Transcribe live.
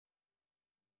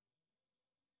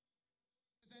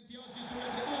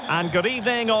And good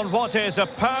evening on what is a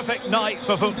perfect night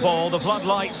for football. The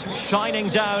floodlights shining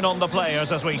down on the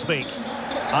players as we speak.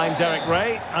 I'm Derek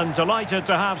Ray, and delighted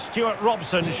to have Stuart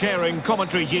Robson sharing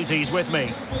commentary duties with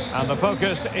me. And the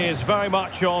focus is very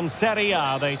much on Serie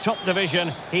A, the top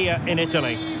division here in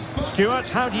Italy. Stuart,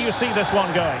 how do you see this one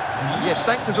going? Yes,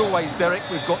 thanks as always, Derek.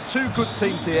 We've got two good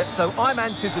teams here, so I'm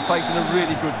anticipating a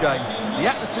really good game. The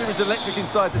atmosphere is electric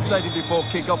inside the stadium before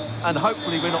kick-off, and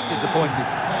hopefully we're not disappointed.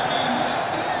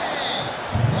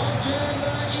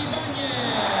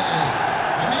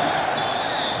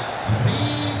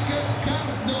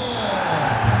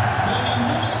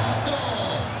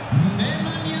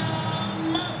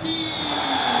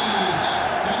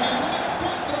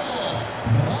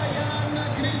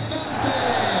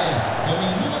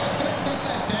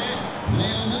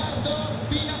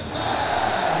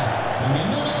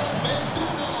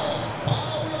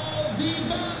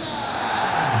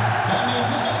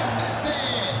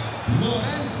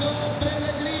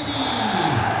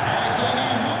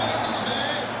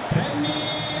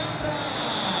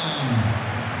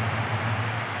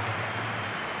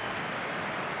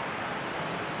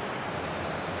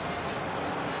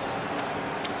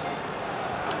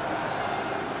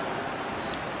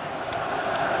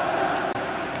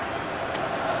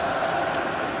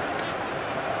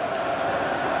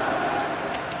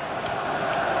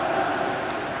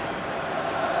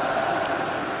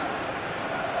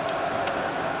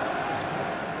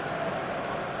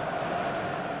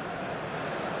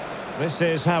 This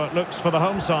is how it looks for the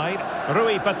home side.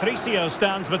 Rui Patricio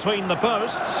stands between the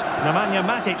posts. Nemanja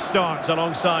Matic starts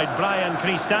alongside Brian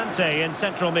Cristante in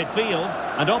central midfield.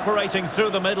 And operating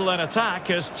through the middle in attack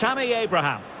is Tammy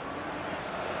Abraham.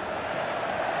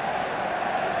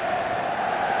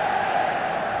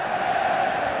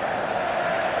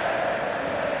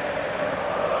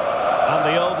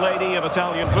 And the old lady of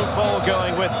Italian football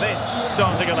going with this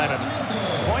starting 11.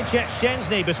 Wojciech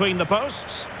Szczęsny between the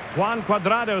posts. Juan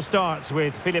Cuadrado starts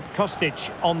with Filip Kostic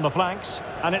on the flanks.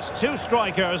 And it's two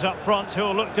strikers up front who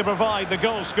will look to provide the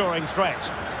goal-scoring threat.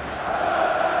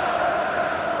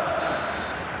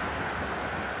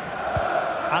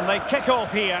 And they kick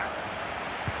off here.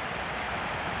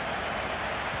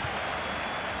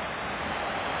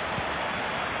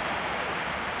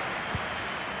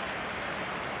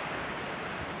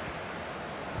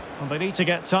 And they need to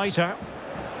get tighter.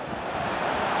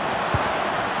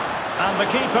 And the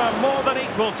keeper more than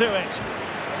equal to it.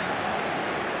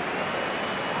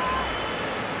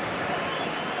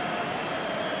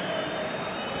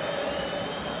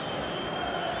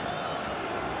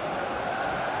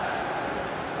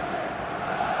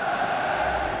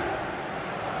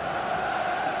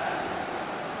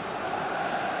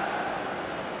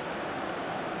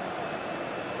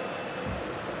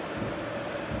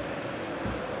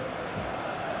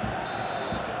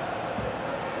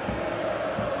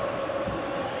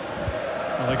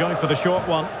 They're going for the short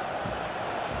one.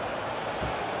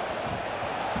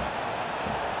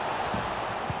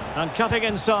 And cutting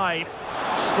inside.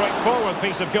 Straightforward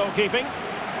piece of goalkeeping.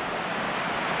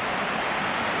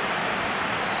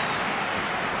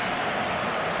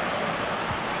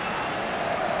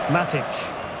 Matic.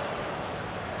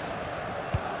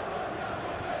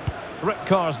 Rick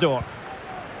Karsdorp.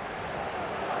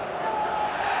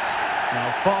 Now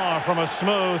far from a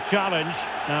smooth challenge.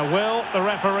 Now will the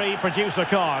referee produce a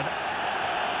card?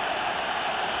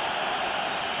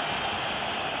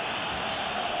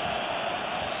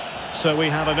 So we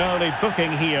have an early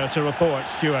booking here to report,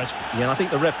 Stuart. Yeah, I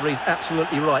think the referee's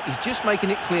absolutely right. He's just making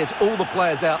it clear to all the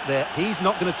players out there, he's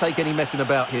not going to take any messing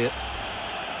about here.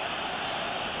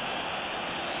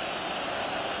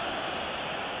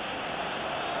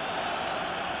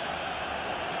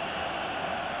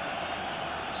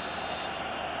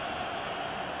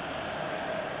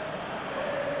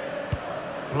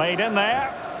 Played in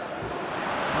there.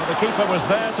 Well, the keeper was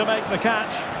there to make the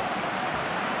catch.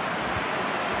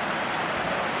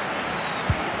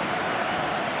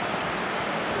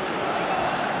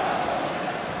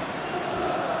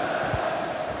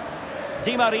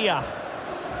 Di Maria.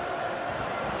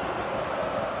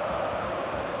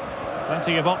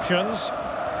 Plenty of options.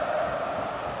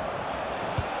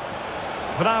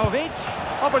 Vlahovic.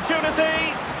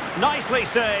 Opportunity. Nicely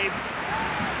saved.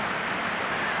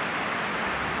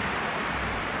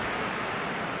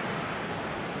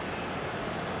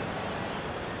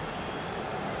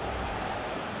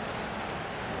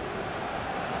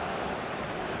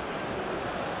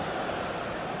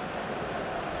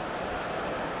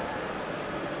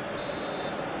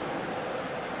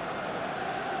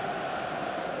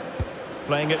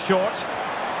 Playing it short.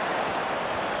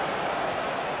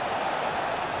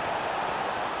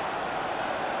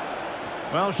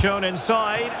 Well shown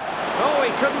inside. Oh,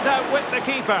 he couldn't outwit the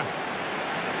keeper.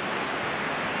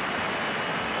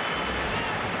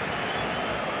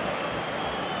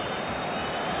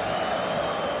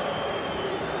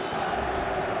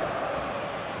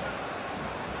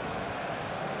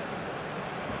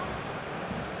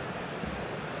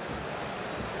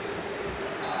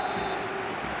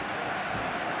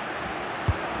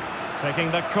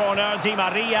 Taking the corner, Di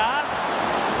Maria.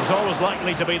 It was always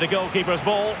likely to be the goalkeeper's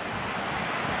ball.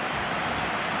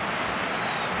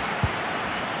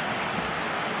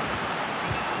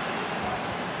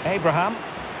 Abraham.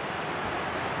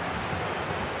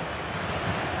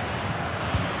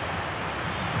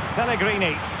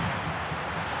 Pellegrini.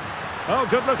 Oh,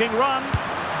 good-looking run.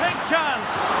 Big chance.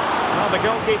 Well, the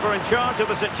goalkeeper in charge of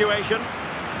the situation.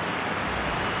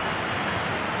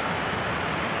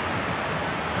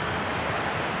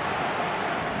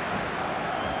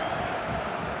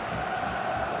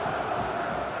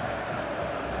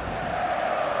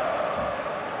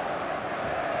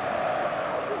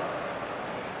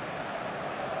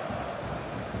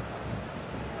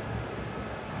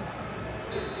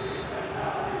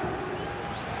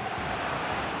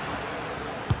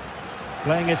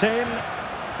 Playing it in.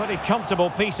 Pretty comfortable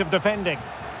piece of defending.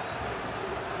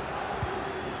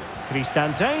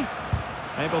 Cristante.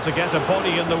 Able to get a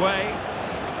body in the way.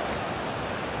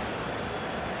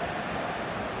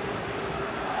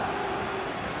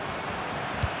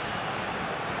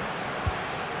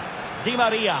 Di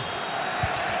Maria.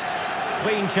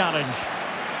 Clean challenge.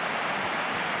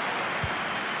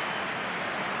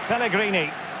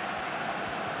 Pellegrini.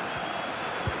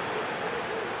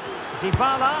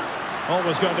 Dybala.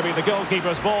 Always going to be the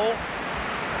goalkeeper's ball.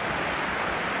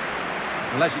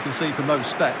 Well, as you can see from those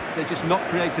stats, they're just not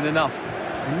creating enough.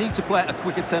 They need to play at a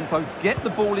quicker tempo, get the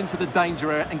ball into the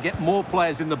danger area and get more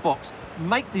players in the box.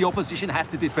 Make the opposition have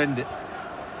to defend it.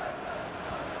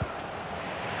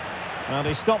 And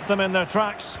he stopped them in their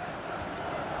tracks.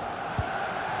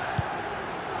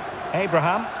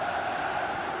 Abraham.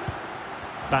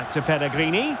 Back to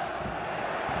Pellegrini.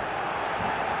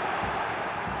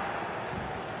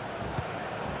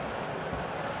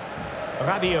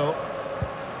 Rabiot.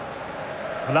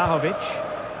 Vlahovic.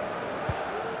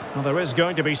 Well, there is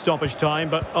going to be stoppage time,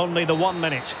 but only the 1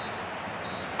 minute.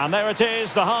 And there it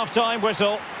is, the half-time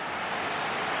whistle.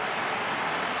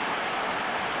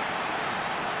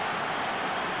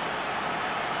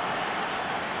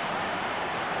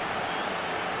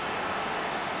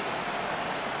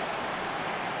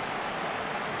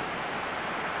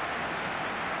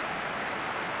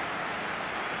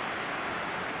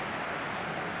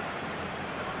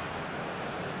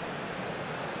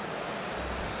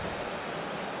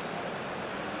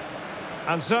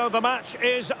 And so the match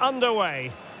is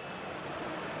underway.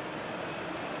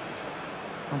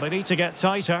 And they need to get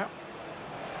tighter.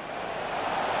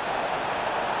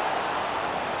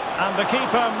 And the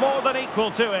keeper more than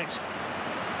equal to it.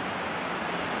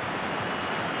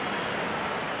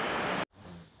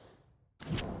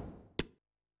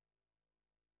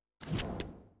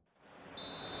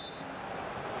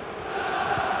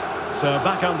 So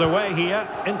back underway here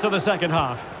into the second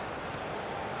half.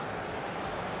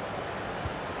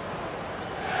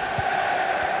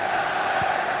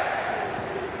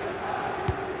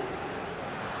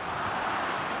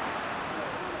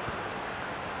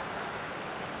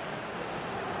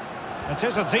 It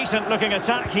is a decent-looking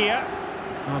attack here.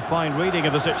 A fine reading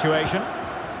of the situation.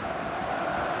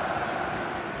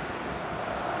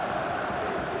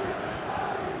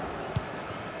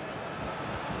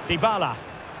 Dybala.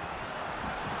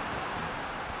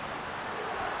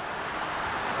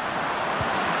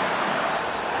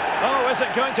 Oh, is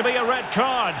it going to be a red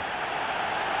card?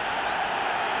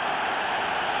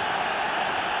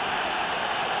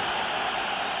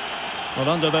 Well,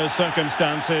 under those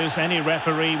circumstances, any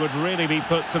referee would really be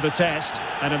put to the test.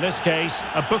 And in this case,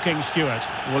 a booking steward.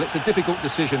 Well, it's a difficult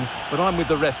decision, but I'm with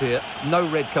the ref here. No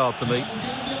red card for me.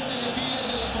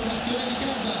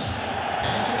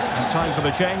 And time for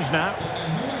the change now.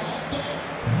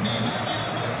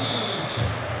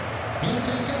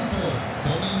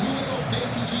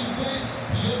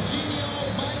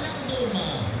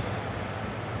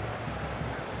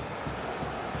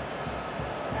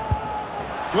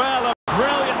 Well, a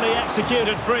brilliantly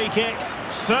executed free kick.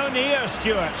 So near,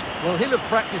 Stuart. Well, he'll have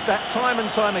practiced that time and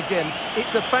time again.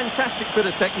 It's a fantastic bit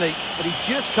of technique, but he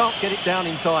just can't get it down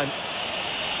in time.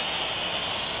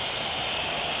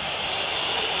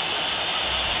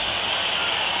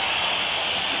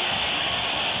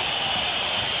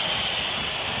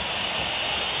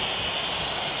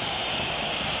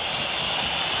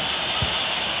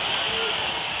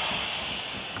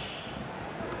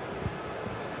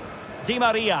 Di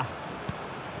Maria.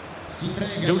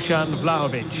 Dusan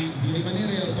Vlahovic.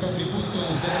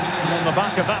 On the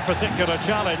back of that particular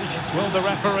challenge, will the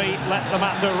referee let the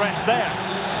matter rest there?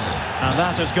 And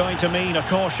that is going to mean a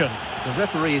caution. The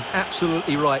referee is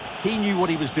absolutely right. He knew what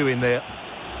he was doing there.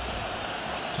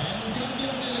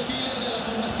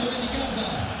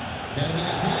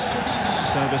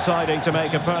 So deciding to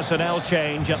make a personnel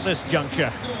change at this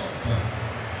juncture.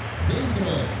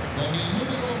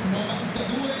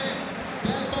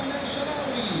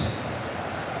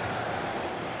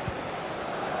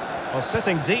 Well,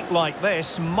 sitting deep like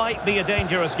this might be a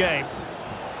dangerous game.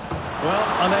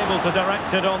 Well, unable to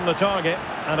direct it on the target,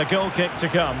 and a goal kick to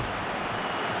come.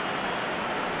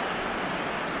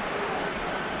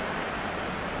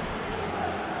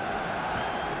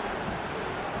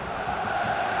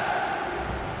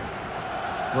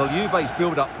 Well, Juve's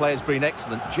build-up play has been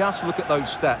excellent. Just look at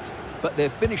those stats. But their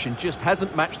finishing just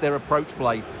hasn't matched their approach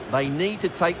play. They need to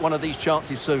take one of these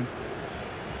chances soon.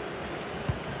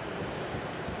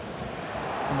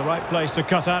 In the right place to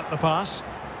cut out the pass.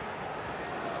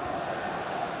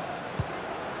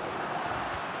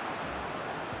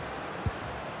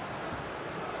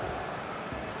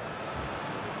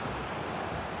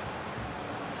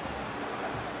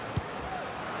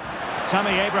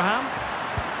 Tammy Abraham.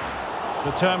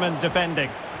 Determined defending.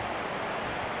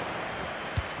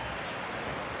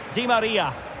 Di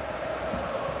Maria.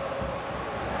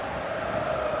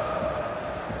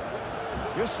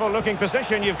 Useful looking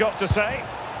position, you've got to say.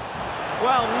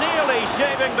 Well, nearly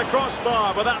shaving the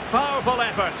crossbar with that powerful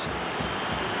effort.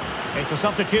 It's a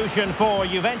substitution for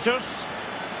Juventus.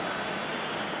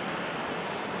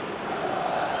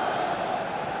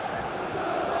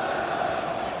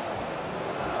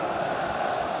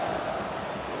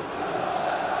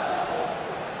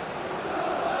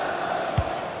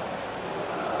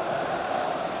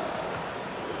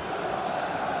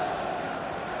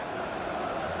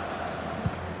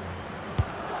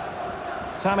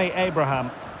 Tammy Abraham.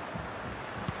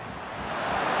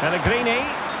 Pellegrini.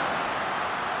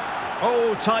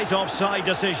 Oh, tight offside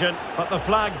decision, but the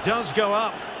flag does go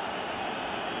up.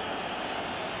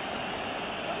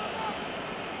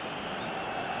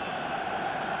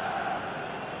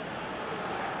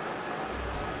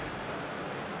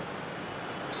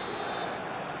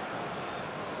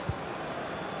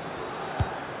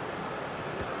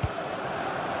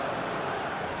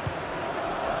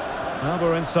 Well,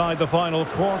 we're inside the final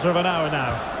quarter of an hour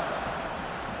now.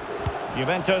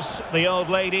 Juventus, the old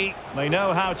lady, they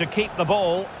know how to keep the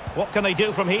ball. What can they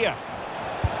do from here?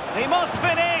 He must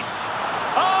finish!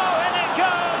 Oh, and it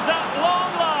goes at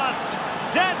long last!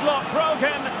 Deadlock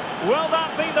broken. Will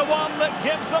that be the one that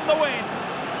gives them the win?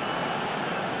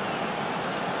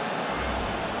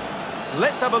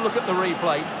 Let's have a look at the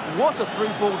replay. What a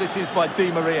through ball this is by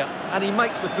Di Maria. And he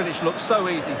makes the finish look so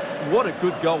easy. What a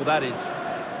good goal that is.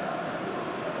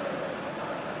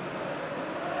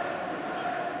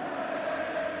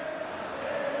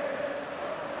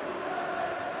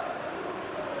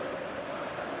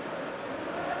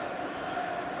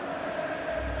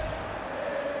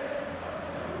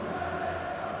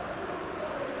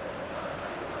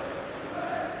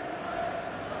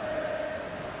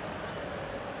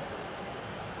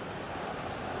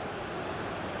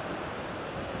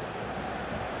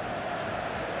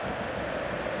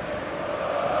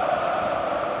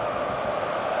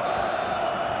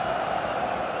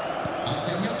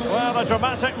 Well, a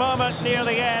dramatic moment near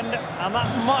the end, and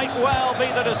that might well be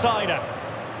the decider.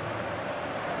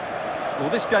 Well,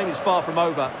 this game is far from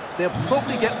over. They'll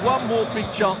probably get one more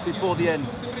big chance before the end.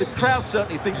 The crowd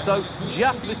certainly think so.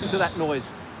 Just listen to that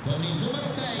noise.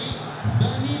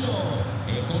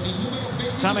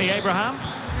 Tammy Abraham.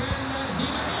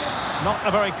 Not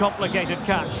a very complicated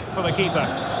catch for the keeper.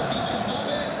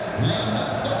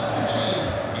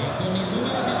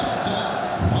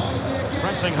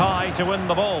 Pressing high to win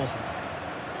the ball.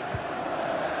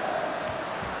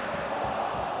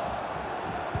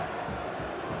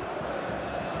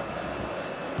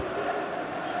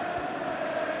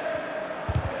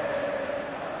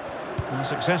 And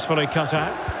successfully cut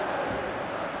out.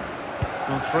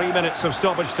 Well, 3 minutes of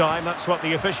stoppage time, that's what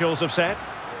the officials have said.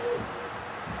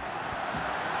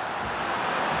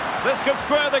 This could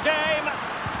square the game.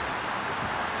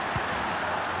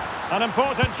 An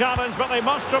important challenge, but they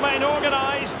must remain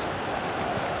organised.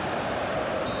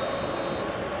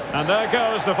 And there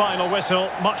goes the final whistle,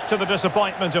 much to the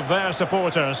disappointment of their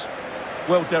supporters.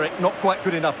 Well, Derek, not quite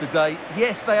good enough today.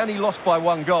 Yes, they only lost by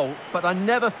 1 goal, but I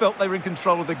never felt they were in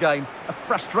control of the game. A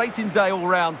frustrating day all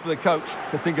round for the coach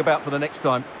to think about for the next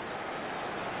time.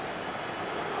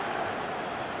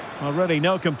 Well, really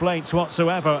no complaints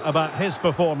whatsoever about his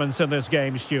performance in this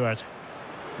game, Stuart.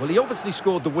 Well, he obviously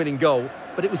scored the winning goal,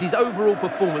 but it was his overall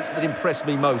performance that impressed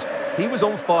me most. He was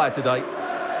on fire today.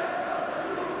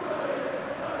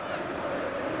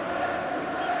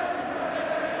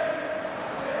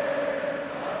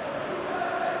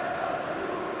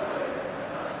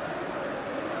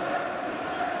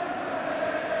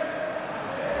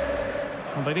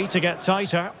 And they need to get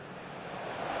tighter.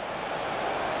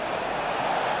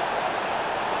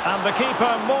 And the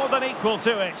keeper more than equal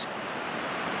to it.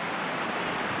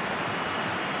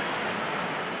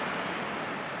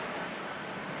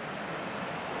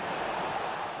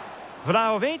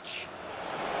 Vlahovic.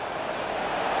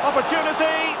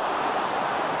 Opportunity.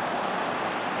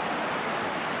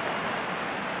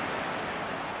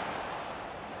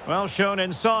 Well shown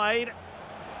inside.